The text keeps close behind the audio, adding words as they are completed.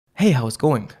Hey, how's it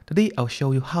going? Today I'll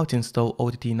show you how to install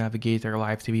OTT Navigator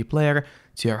Live TV player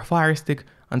to your Firestick,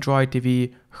 Android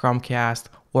TV, Chromecast,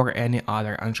 or any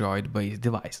other Android-based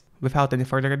device. Without any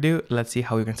further ado, let's see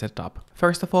how you can set it up.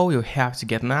 First of all, you have to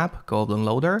get an app called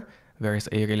Downloader. There is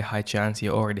a really high chance you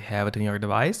already have it on your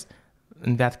device.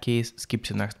 In that case, skip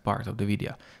to the next part of the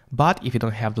video. But if you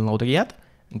don't have Downloader yet,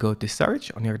 go to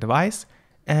search on your device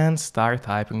and start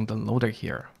typing Downloader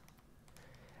here.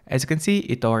 As you can see,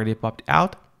 it already popped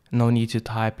out. No need to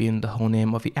type in the whole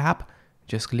name of the app,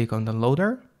 just click on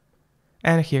Downloader.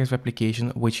 And here's the application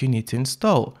which you need to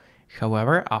install.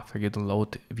 However, after you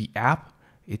download the app,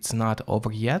 it's not over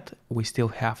yet. We still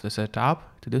have to set it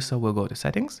up. To do so, we'll go to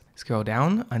Settings, scroll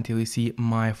down until you see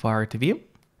My Fire TV.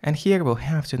 And here we'll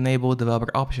have to enable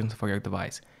developer options for your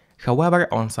device. However,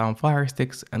 on some Fire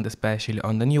Sticks, and especially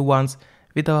on the new ones,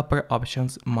 the developer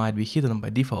options might be hidden by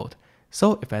default.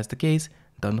 So if that's the case,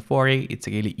 don't worry, it's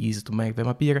really easy to make them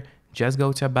appear. Just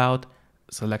go to About,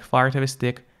 select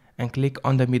Firestick, and click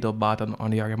on the middle button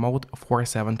on your remote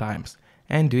 7 times.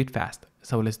 And do it fast,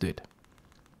 so let's do it.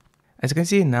 As you can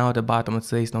see, now at the bottom it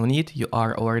says no need, you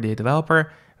are already a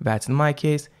developer. That's in my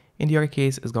case. In your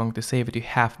case, it's going to say that you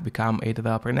have become a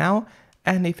developer now.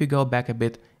 And if you go back a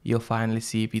bit, you'll finally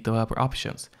see the developer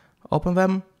options. Open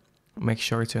them, make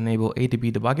sure to enable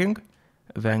ADB debugging,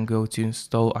 then go to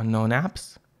Install Unknown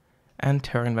Apps, and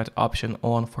turn that option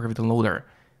on for the downloader.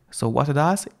 So what it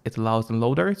does, it allows the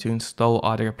downloader to install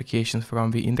other applications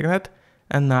from the internet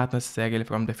and not necessarily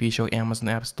from the official Amazon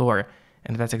App Store.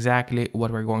 And that's exactly what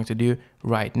we're going to do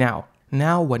right now.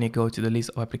 Now, when you go to the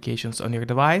list of applications on your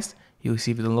device, you'll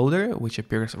see the downloader, which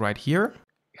appears right here.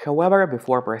 However,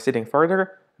 before proceeding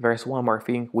further, there's one more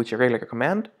thing which I really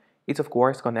recommend. It's of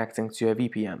course connecting to a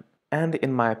VPN. And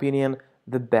in my opinion,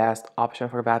 the best option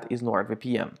for that is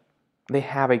NordVPN. They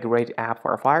have a great app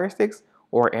for Fire Sticks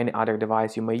or any other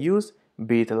device you may use,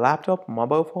 be it a laptop,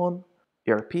 mobile phone,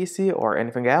 your PC or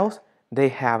anything else. They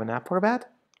have an app for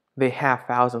that. They have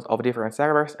thousands of different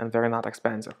servers and they're not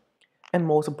expensive. And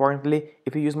most importantly,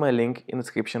 if you use my link in the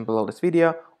description below this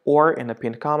video or in a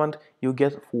pinned comment, you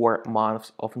get 4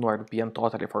 months of NordVPN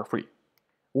totally for free,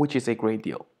 which is a great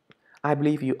deal. I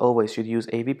believe you always should use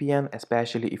a VPN,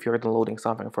 especially if you're downloading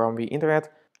something from the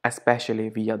internet, especially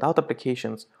via adult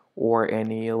applications or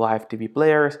any live TV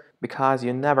players, because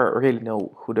you never really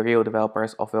know who the real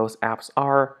developers of those apps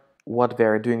are, what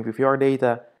they're doing with your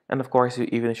data, and of course you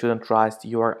even shouldn't trust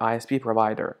your ISP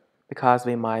provider, because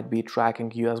they might be tracking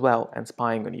you as well and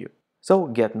spying on you. So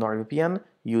get NordVPN,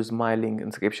 use my link in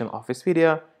the description of this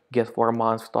video, get 4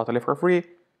 months totally for free,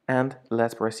 and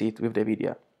let's proceed with the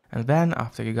video. And then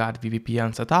after you got the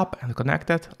VPN set up and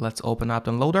connected, let's open up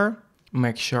Downloader.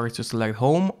 Make sure to select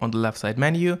Home on the left side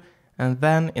menu, and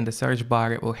then in the search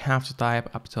bar we'll have to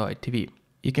type Aptoide TV.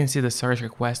 You can see the search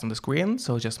request on the screen,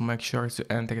 so just make sure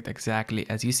to enter it exactly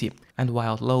as you see. And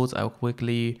while it loads, I'll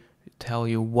quickly tell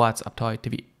you what's Aptoide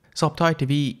TV. So Aptoide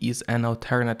TV is an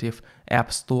alternative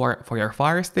app store for your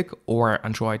Fire Stick or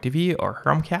Android TV or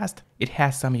Chromecast. It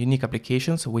has some unique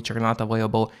applications which are not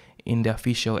available in the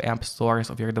official app stores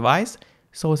of your device,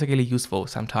 so it's really useful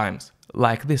sometimes.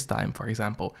 Like this time, for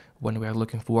example, when we are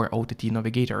looking for OTT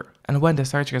Navigator. And when the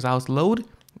search results load,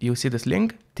 you'll see this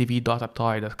link,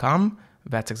 tv.aptoide.com.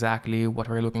 That's exactly what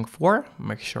we're looking for.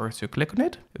 Make sure to click on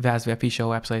it. That's the official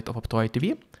website of Aptoide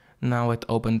TV. Now it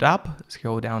opened up,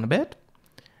 scroll down a bit,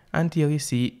 until you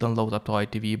see Download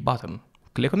Aptoide TV button.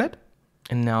 Click on it,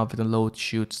 and now the download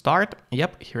should start.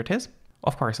 Yep, here it is.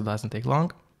 Of course, it doesn't take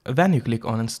long. Then you click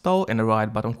on Install in the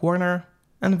right bottom corner,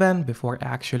 and then before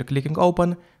actually clicking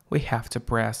Open, we have to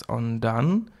press on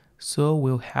Done, so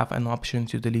we'll have an option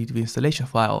to delete the installation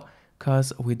file,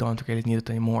 because we don't really need it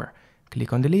anymore.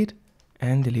 Click on Delete,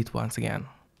 and delete once again.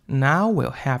 Now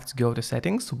we'll have to go to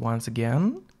Settings once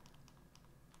again.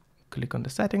 Click on the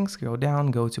Settings, scroll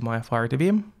down, go to My Fire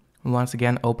TV. Once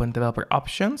again, open Developer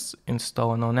Options,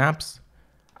 Install Unknown Apps,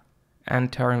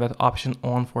 and turn that option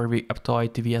on for the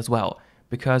Aptoide TV as well,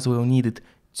 because we'll need it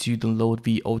to download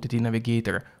the OTT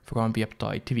Navigator from the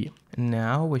Aptoide TV.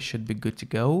 Now we should be good to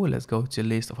go. Let's go to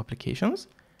list of applications,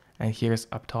 and here's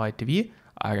Aptoide TV.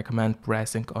 I recommend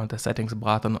pressing on the Settings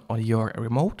button on your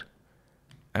remote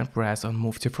and press on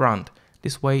Move to Front.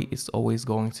 This way it's always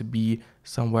going to be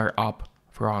somewhere up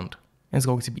front. It's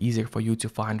going to be easier for you to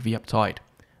find the Aptoide.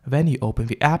 Then you open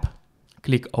the app,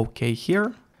 click OK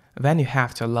here. Then you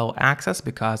have to allow access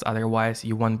because otherwise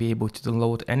you won't be able to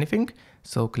download anything.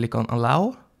 So click on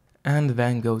Allow and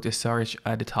then go to Search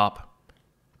at the top.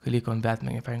 Click on that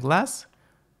magnifying glass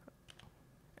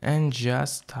and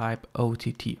just type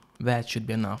OTT. That should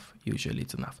be enough. Usually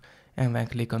it's enough. And then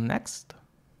click on Next.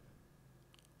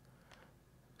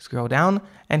 Scroll down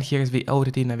and here's the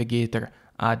OTT Navigator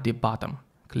at the bottom.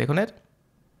 Click on it.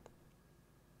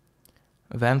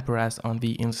 Then press on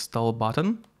the install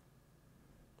button.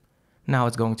 Now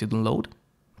it's going to download.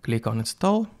 Click on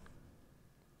install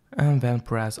and then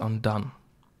press on done.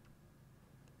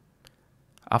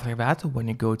 After that, when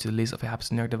you go to the list of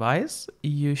apps on your device,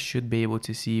 you should be able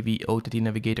to see the OTT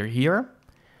Navigator here.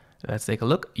 Let's take a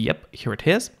look. Yep, here it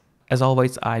is. As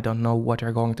always, I don't know what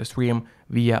you're going to stream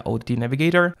via OTT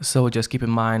Navigator, so just keep in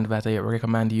mind that I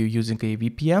recommend you using a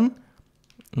VPN,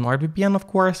 NordVPN of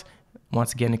course.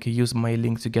 Once again, you can use my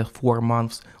link to get 4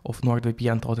 months of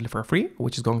NordVPN totally for free,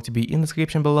 which is going to be in the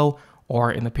description below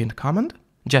or in the pinned comment,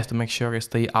 just to make sure you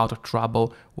stay out of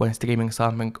trouble when streaming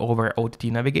something over OTT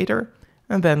Navigator.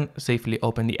 And then safely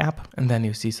open the app, and then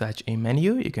you see such a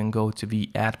menu. You can go to the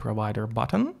Add Provider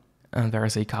button, and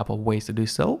there's a couple of ways to do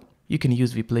so. You can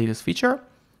use the playlist feature.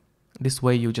 This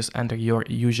way you just enter your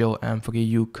usual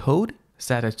M3U code,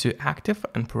 set it to active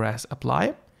and press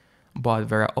apply. But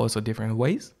there are also different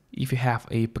ways. If you have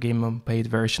a premium paid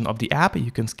version of the app,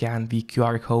 you can scan the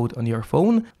QR code on your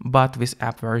phone, but this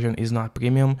app version is not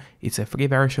premium, it's a free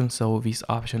version, so this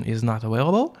option is not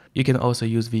available. You can also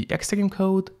use the extreme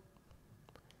code.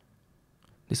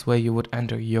 This way you would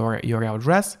enter your URL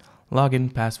address,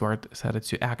 login, password, set it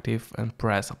to active and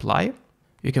press apply.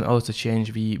 You can also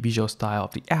change the visual style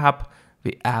of the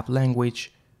app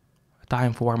language,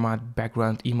 time format,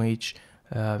 background image,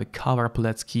 the color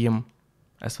palette scheme,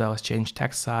 as well as change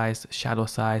text size, shadow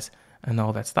size, and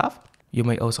all that stuff. You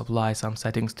may also apply some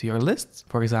settings to your lists,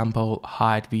 for example,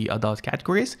 hide the adult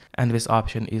categories, and this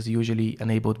option is usually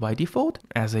enabled by default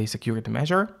as a security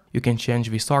measure. You can change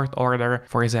the sort order,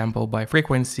 for example, by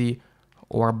frequency,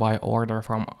 or by order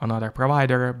from another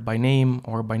provider, by name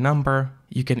or by number.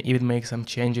 You can even make some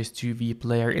changes to the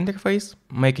player interface,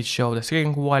 make it show the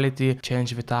screen quality,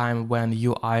 change the time when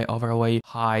UI overlay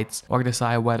hides, or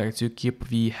decide whether to keep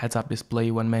the heads-up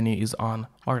display when menu is on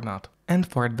or not. And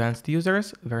for advanced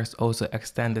users, there's also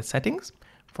extended settings.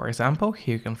 For example,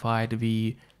 here you can find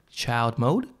the child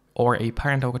mode or a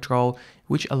parental control,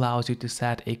 which allows you to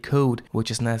set a code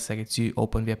which is necessary to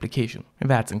open the application. And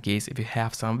that's in case if you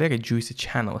have some very juicy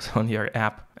channels on your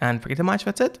app. And pretty much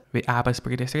that's it. The app is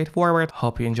pretty straightforward.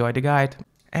 Hope you enjoyed the guide.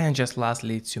 And just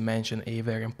lastly to mention a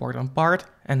very important part,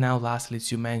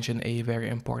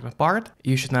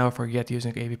 you should never forget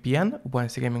using a VPN when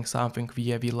streaming something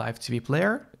via the live TV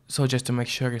player. So just to make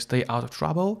sure you stay out of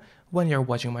trouble, when you're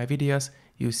watching my videos,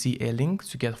 you see a link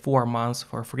to get 4 months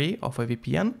for free of a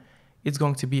VPN. It's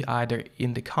going to be either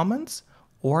in the comments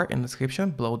or in the description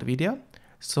below the video.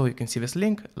 So you can see this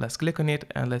link, let's click on it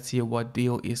and let's see what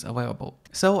deal is available.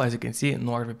 So as you can see,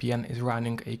 NordVPN is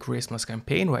running a Christmas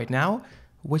campaign right now,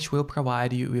 which will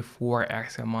provide you with 4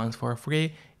 extra months for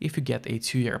free if you get a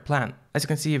 2-year plan. As you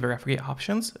can see, there are 3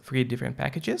 options, 3 different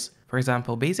packages. For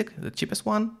example, Basic, the cheapest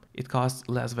one, it costs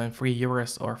less than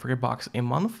 €3 or $3 a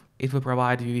month. It will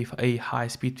provide you with a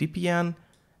high-speed VPN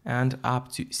and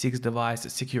up to 6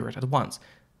 devices secured at once.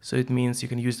 So it means you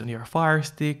can use it on your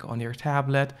Firestick, on your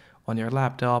tablet, on your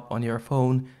laptop, on your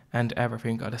phone, and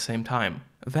everything at the same time.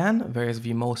 Then there is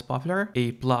the most popular,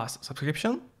 a Plus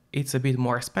subscription. It's a bit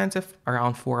more expensive,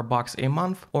 around $4 a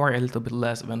month or a little bit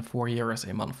less than €4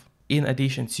 a month. In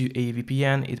addition to a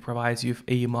VPN, it provides you with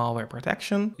a malware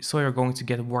protection, so you're going to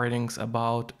get warnings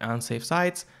about unsafe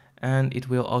sites and it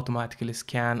will automatically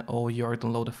scan all your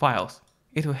downloaded files.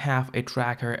 It will have a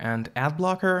tracker and ad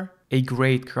blocker, a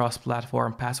great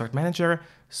cross-platform password manager,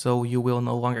 so you will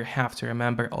no longer have to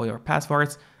remember all your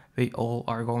passwords, they all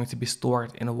are going to be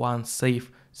stored in one safe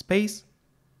space.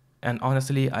 And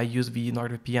honestly, I use the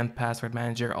NordVPN password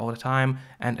manager all the time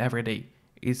and every day.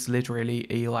 It's literally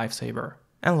a lifesaver.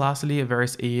 And lastly, there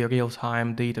is a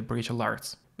real-time data breach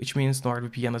alerts, which means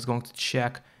NordVPN is going to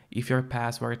check if your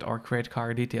password or credit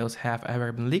card details have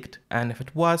ever been leaked, and if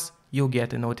it was, you'll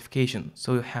get a notification,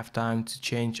 so you have time to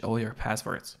change all your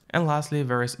passwords. And lastly,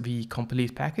 there is the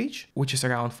complete package, which is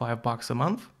around $5 a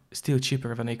month, still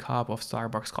cheaper than a cup of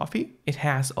Starbucks coffee. It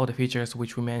has all the features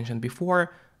which we mentioned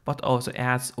before, but also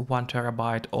adds 1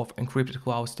 terabyte of encrypted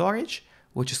cloud storage,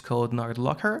 which is called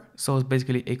NordLocker. So it's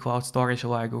basically a cloud storage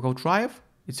like Google Drive.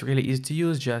 It's really easy to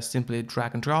use, just simply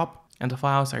drag and drop, and the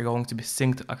files are going to be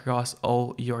synced across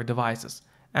all your devices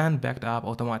and backed up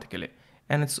automatically.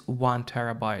 And it's 1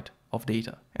 terabyte of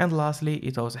data. And lastly,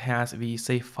 it also has the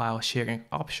safe file sharing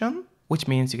option, which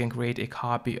means you can create a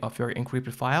copy of your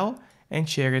encrypted file and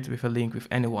share it with a link with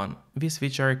anyone. This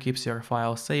feature keeps your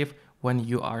files safe when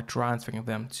you are transferring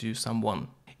them to someone.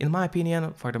 In my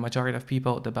opinion, for the majority of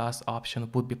people, the best option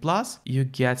would be Plus. You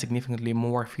get significantly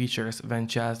more features than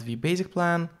just the basic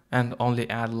plan and only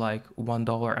add like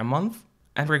 $1 a month.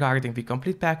 And regarding the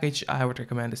complete package, I would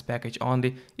recommend this package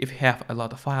only if you have a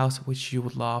lot of files which you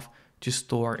would love to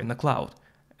store in the cloud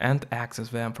and access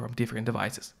them from different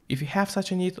devices. If you have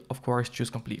such a need, of course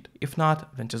choose complete. If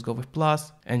not, then just go with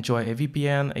Plus, enjoy a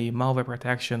VPN, a malware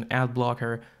protection, ad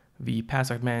blocker, the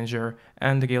password manager,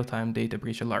 and the real-time data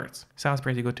breach alerts. Sounds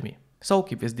pretty good to me. So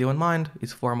keep this deal in mind,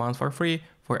 it's 4 months for free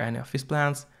for any of these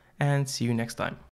plans, and see you next time.